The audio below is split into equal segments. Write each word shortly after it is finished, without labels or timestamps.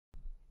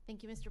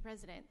Thank you, Mr.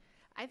 President.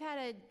 I've had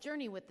a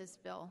journey with this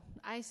bill.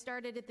 I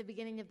started at the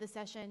beginning of the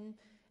session,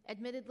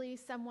 admittedly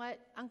somewhat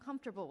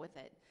uncomfortable with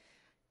it.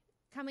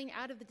 Coming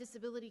out of the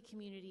disability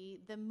community,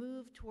 the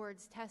move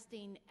towards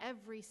testing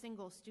every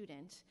single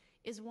student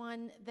is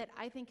one that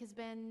I think has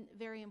been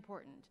very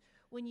important.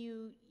 When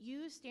you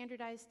use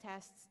standardized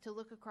tests to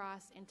look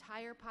across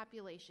entire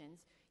populations,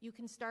 you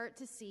can start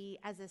to see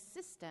as a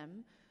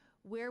system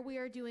where we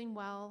are doing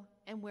well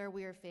and where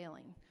we are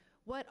failing.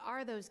 What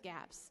are those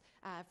gaps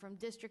from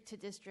district to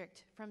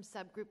district, from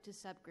subgroup to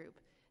subgroup?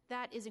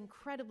 That is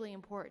incredibly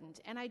important,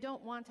 and I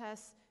don't want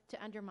us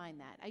to undermine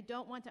that. I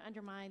don't want to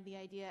undermine the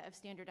idea of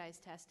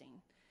standardized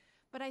testing.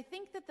 But I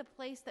think that the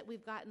place that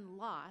we've gotten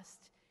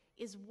lost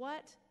is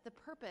what the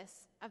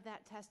purpose of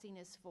that testing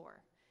is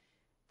for.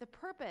 The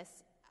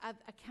purpose of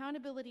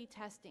accountability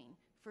testing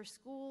for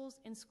schools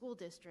and school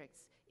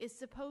districts is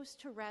supposed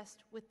to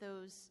rest with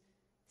those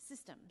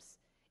systems.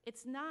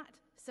 It's not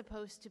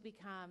supposed to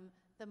become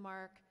the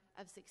mark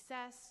of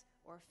success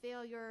or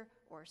failure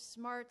or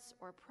smarts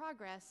or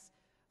progress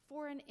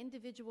for an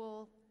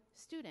individual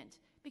student,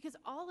 because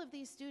all of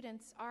these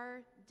students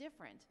are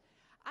different.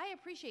 I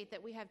appreciate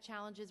that we have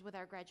challenges with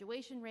our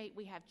graduation rate,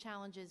 we have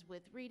challenges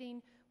with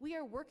reading, we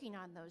are working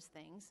on those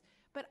things,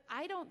 but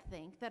I don't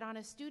think that on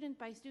a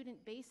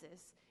student-by-student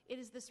basis, it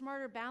is the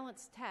Smarter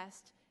Balance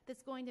test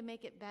that's going to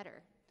make it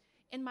better.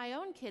 In my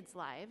own kids'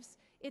 lives,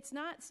 it's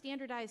not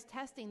standardized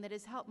testing that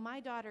has helped my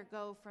daughter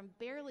go from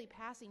barely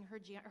passing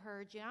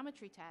her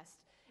geometry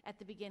test at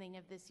the beginning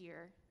of this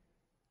year,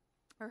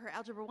 or her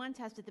Algebra 1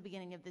 test at the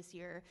beginning of this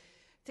year,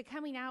 to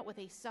coming out with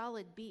a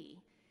solid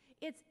B.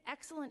 It's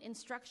excellent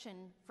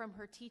instruction from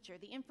her teacher,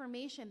 the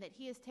information that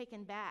he has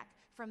taken back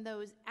from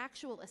those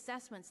actual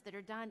assessments that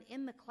are done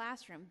in the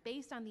classroom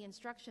based on the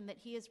instruction that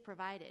he has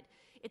provided.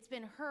 It's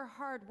been her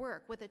hard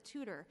work with a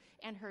tutor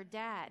and her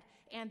dad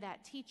and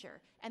that teacher,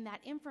 and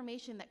that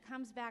information that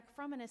comes back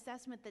from an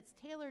assessment that's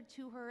tailored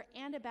to her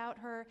and about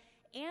her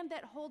and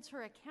that holds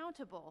her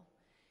accountable,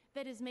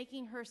 that is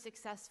making her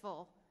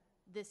successful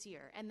this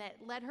year, and that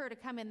led her to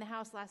come in the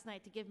house last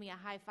night to give me a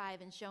high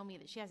five and show me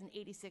that she has an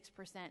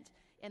 86%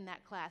 in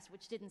that class,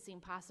 which didn't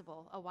seem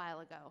possible a while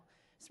ago.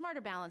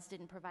 Smarter Balance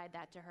didn't provide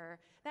that to her.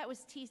 That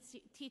was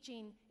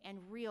teaching and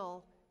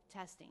real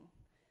testing.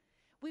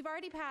 We've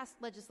already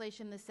passed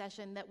legislation this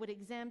session that would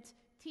exempt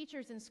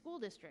teachers in school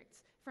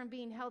districts from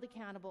being held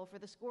accountable for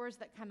the scores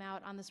that come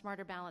out on the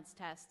Smarter Balance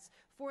tests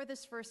for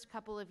this first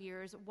couple of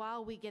years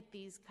while we get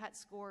these cut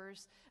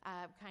scores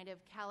kind of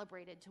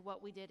calibrated to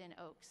what we did in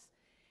Oaks.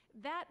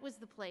 That was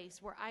the place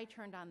where I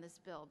turned on this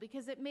bill,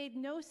 because it made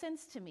no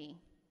sense to me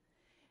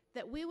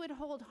that we would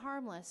hold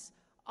harmless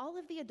all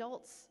of the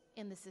adults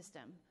in the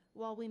system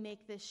while we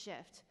make this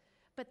shift.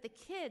 But the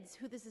kids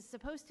who this is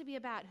supposed to be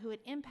about, who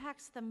it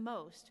impacts the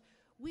most,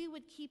 we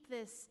would keep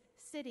this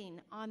sitting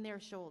on their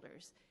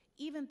shoulders,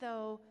 even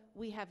though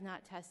we have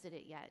not tested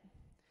it yet.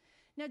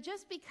 Now,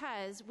 just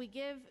because we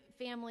give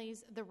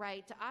families the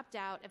right to opt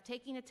out of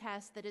taking a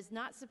test that is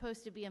not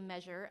supposed to be a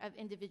measure of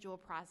individual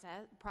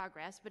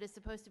progress, but is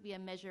supposed to be a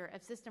measure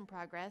of system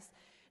progress,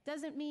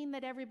 doesn't mean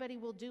that everybody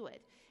will do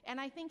it. And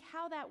I think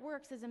how that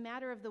works is a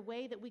matter of the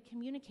way that we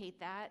communicate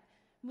that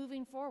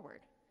moving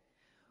forward.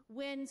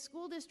 When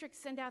school districts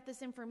send out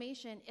this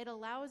information, it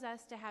allows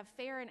us to have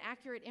fair and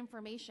accurate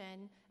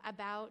information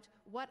about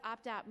what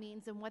opt-out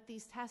means and what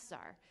these tests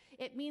are.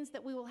 It means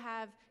that we will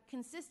have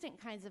consistent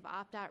kinds of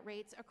opt-out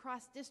rates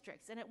across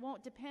districts, and it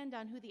won't depend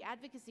on who the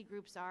advocacy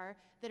groups are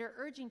that are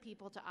urging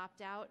people to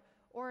opt out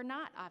or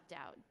not opt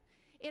out.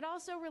 It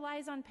also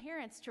relies on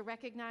parents to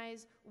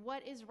recognize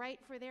what is right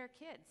for their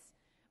kids.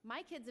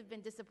 My kids have been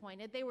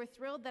disappointed. They were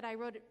thrilled that I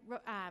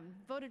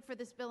voted for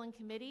this bill in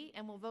committee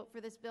and will vote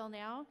for this bill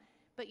now.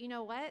 But you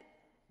know what?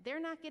 They're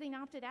not getting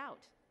opted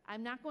out.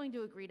 I'm not going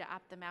to agree to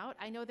opt them out.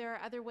 I know there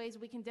are other ways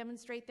we can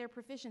demonstrate their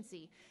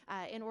proficiency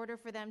in order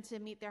for them to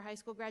meet their high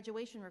school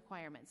graduation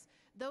requirements.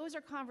 Those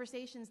are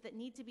conversations that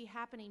need to be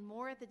happening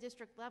more at the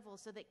district level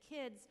so that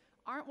kids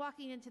aren't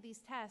walking into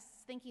these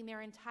tests thinking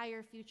their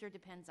entire future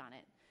depends on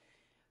it.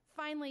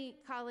 Finally,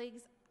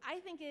 colleagues, I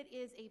think it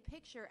is a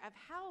picture of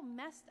how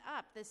messed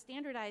up the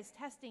standardized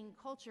testing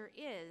culture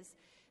is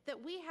that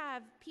we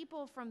have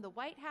people from the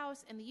White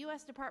House and the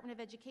U.S. Department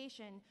of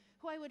Education,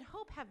 who I would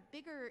hope have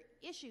bigger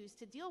issues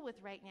to deal with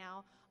right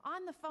now,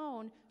 on the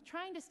phone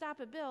trying to stop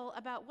a bill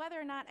about whether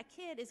or not a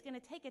kid is going to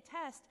take a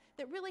test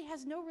that really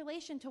has no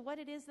relation to what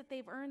it is that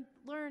they've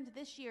learned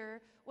this year,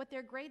 what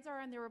their grades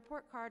are on their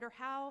report card, or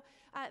how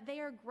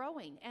they are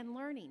growing and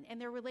learning and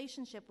their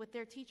relationship with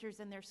their teachers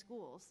and their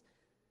schools.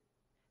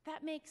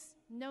 That makes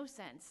no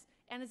sense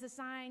and is a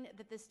sign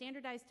that the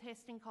standardized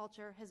testing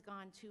culture has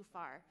gone too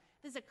far.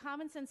 This is a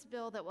common sense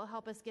bill that will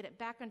help us get it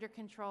back under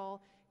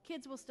control.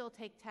 Kids will still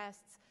take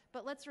tests,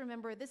 but let's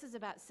remember this is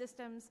about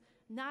systems,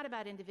 not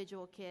about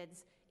individual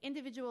kids.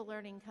 Individual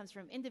learning comes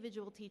from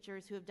individual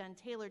teachers who have done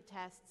tailored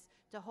tests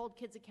to hold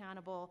kids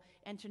accountable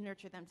and to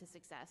nurture them to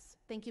success.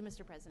 Thank you,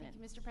 Mr. President.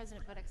 Thank you, Mr.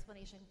 President. Vote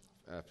explanation.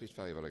 Please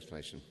file your vote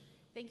explanation.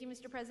 Thank you,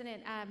 Mr.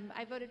 President.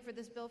 I voted for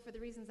this bill for the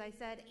reasons I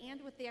said, and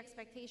with the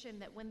expectation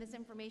that when this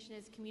information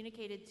is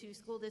communicated to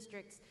school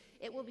districts,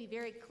 it will be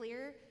very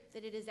clear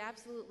that it is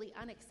absolutely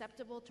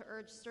unacceptable to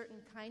urge certain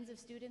kinds of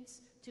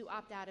students to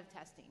opt out of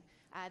testing.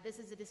 This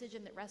is a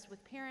decision that rests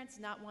with parents,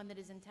 not one that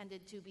is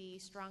intended to be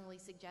strongly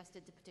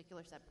suggested to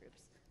particular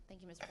subgroups.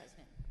 Thank you, Mr.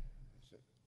 President.